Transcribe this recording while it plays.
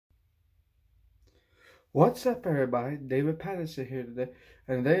What's up, everybody? David Patterson here today,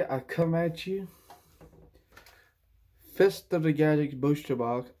 and today I come at you, Fist of the Gadgets booster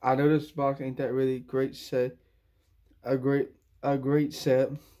box. I know this box ain't that really great set, a great set,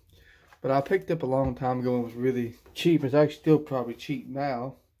 but I picked up a long time ago and it was really cheap. It's actually still probably cheap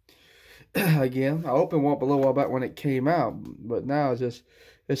now. Again, I opened one below a while back when it came out, but now it's just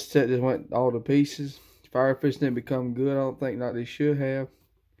this set just went all to pieces. Firefish didn't become good. I don't think like they should have.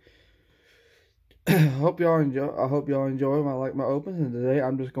 I hope y'all enjoy them. I like my opens, and today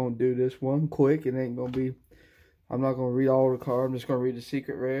I'm just gonna do this one quick. It ain't gonna be. I'm not gonna read all the cards. I'm just gonna read the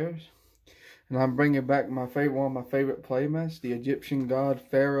secret rares, and I'm bringing back one of my favorite playmats, the Egyptian God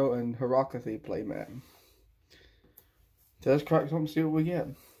Pharaoh and Heraklion playmat. So let's crack something, see what we get.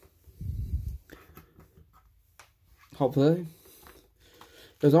 Hopefully,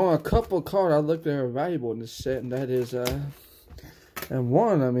 there's only a couple of cards I looked that are valuable in this set, and that is and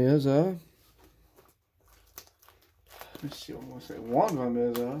one of them is let's see what I'm gonna say. One of them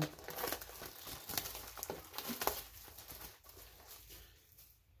is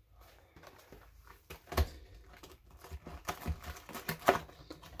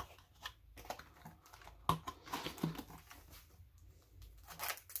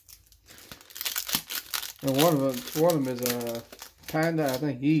and one of them is a Panda, I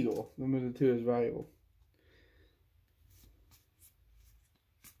think Eagle. Them are the two is valuable.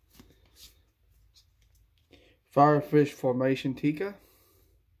 Firefish Formation Tika.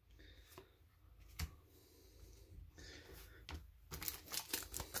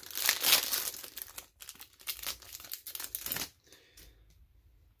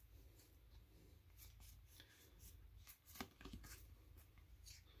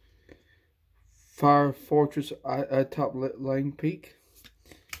 Fire Fortress Top Lane Peak.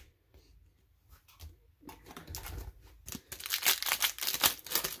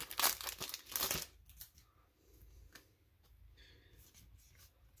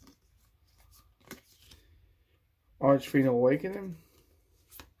 Archfiend Awakening.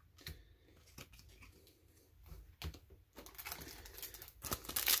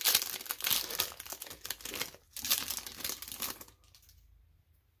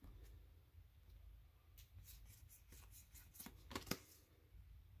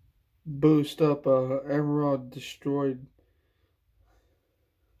 Boost up Emerald Destroyed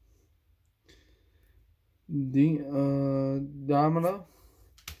Domino.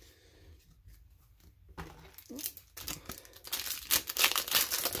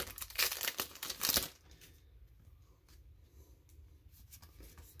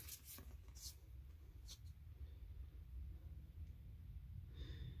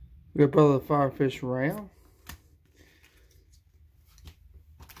 We got Brother Firefish Ram.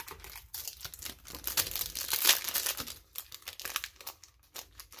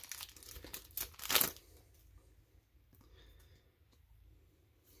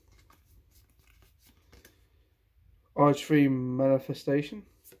 Archfiend Manifestation.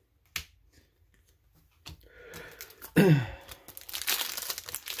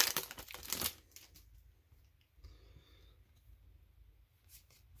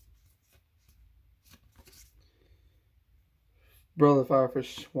 Brother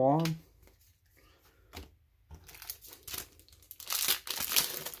Firefish Swan.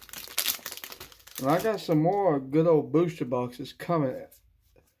 And I got some more good old booster boxes coming.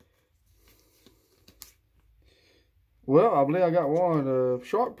 Well, I believe I got one of the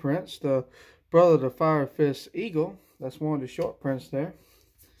short prints, the Brother the Firefish Eagle. That's one of the short prints there.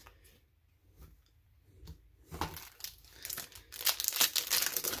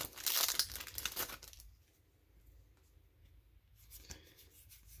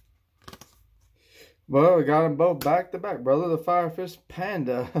 Well, we got them both back to back. Brother the Firefish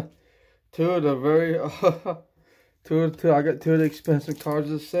Panda. Two of the very, I got two of the expensive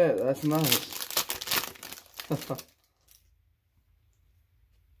cards of the set. That's nice.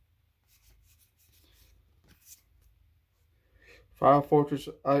 Fire Fortress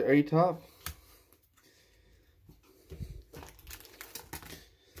A-Top.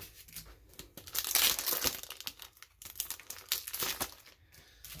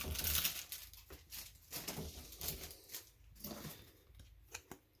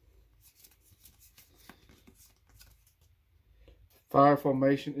 Fire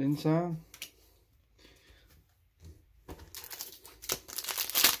Formation Inside.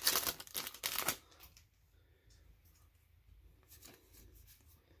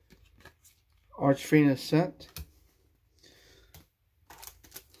 Archfiend Ascent.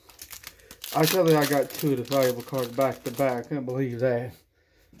 I tell you, I got two of the valuable cards back to back. I can't believe that.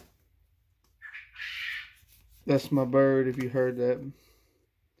 That's my bird, if you heard that.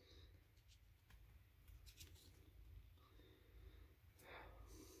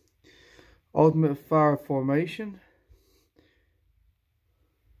 Ultimate Fire Formation.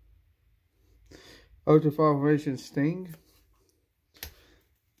 Ultimate Fire Formation Sting.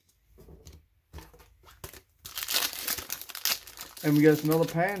 And we got another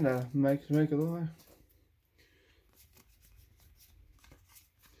panda. Make a little.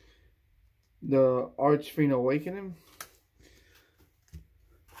 The Archfiend Awakening.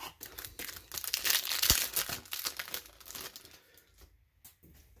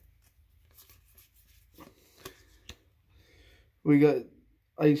 We got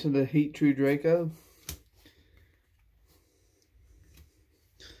Ace of the Heattrue Draco.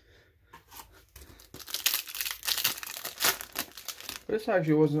 This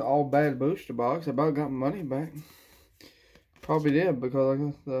actually wasn't all bad booster box. I about got my money back. Probably did because I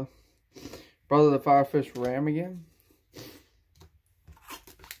got the Brother of the Firefish Ram again.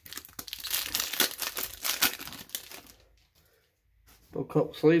 Put a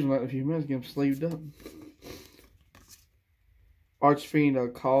couple sleeves on that in a few minutes, get them sleeved up.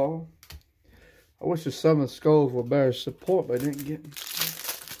 Archfiend Call. I wish the Summon Skulls were better support, but I didn't get them.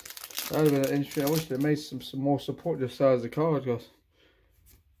 That would have been interesting. I wish they made some more support this size of the cards. Cause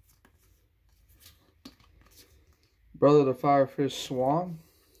Brother of the Firefish Swan.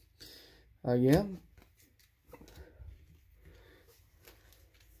 Again.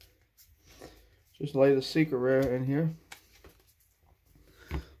 Just lay the secret rare in here.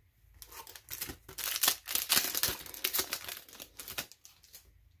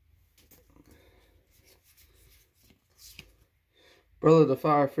 Brother of the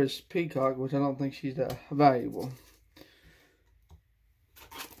Firefish Peacock, which I don't think she's that valuable.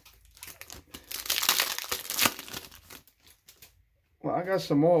 Well, I got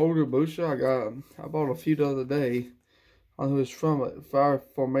some more older boosters. I bought a few the other day. I don't know who it's from, a Fire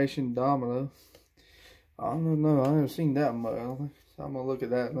Formation Domino. I don't know. I haven't seen that much. So I'm gonna look at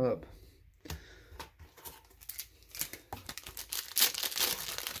that up.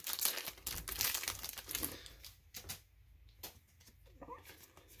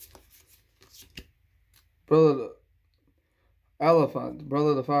 Brother of the Elephant.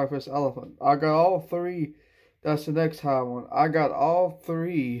 Brother of the Firefish Elephant. I got all three. That's the next high one. I got all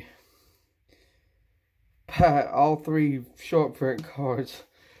three short print cards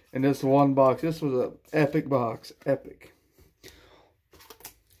in this one box. This was an epic box. Epic.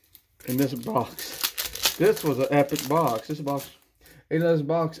 In this box. This was an epic box. This box, even though this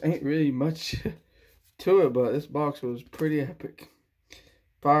box ain't really much to it, but this box was pretty epic.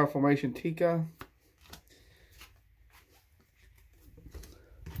 Fire Formation Tika.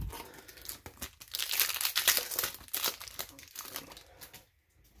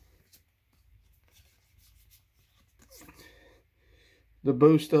 The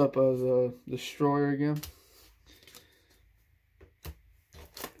boost up of the Destroyer again.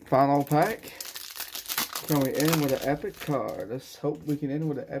 Final pack. Can we end with an epic card? Let's hope we can end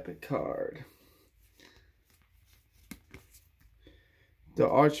with an epic card. The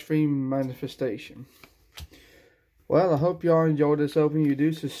Archfiend Manifestation. Well, I hope y'all enjoyed this opening. You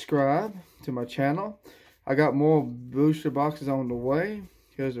do subscribe to my channel. I got more booster boxes on the way.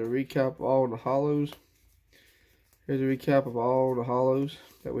 Here's a recap of all the hollows. Here's a recap of all the hollows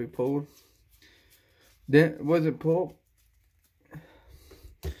that we pulled. Wasn't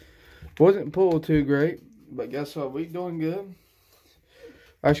pulled too great, but guess what? We doing good.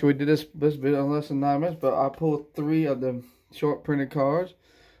 Actually, we did this bit in less than 9 minutes, but I pulled 3 of the short printed cards.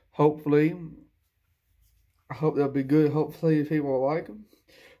 Hopefully, I hope they'll be good. Hopefully, people will like them.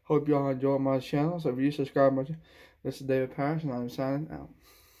 Hope y'all enjoy my channel. So if you subscribe, this is David Parrish, and I'm signing out.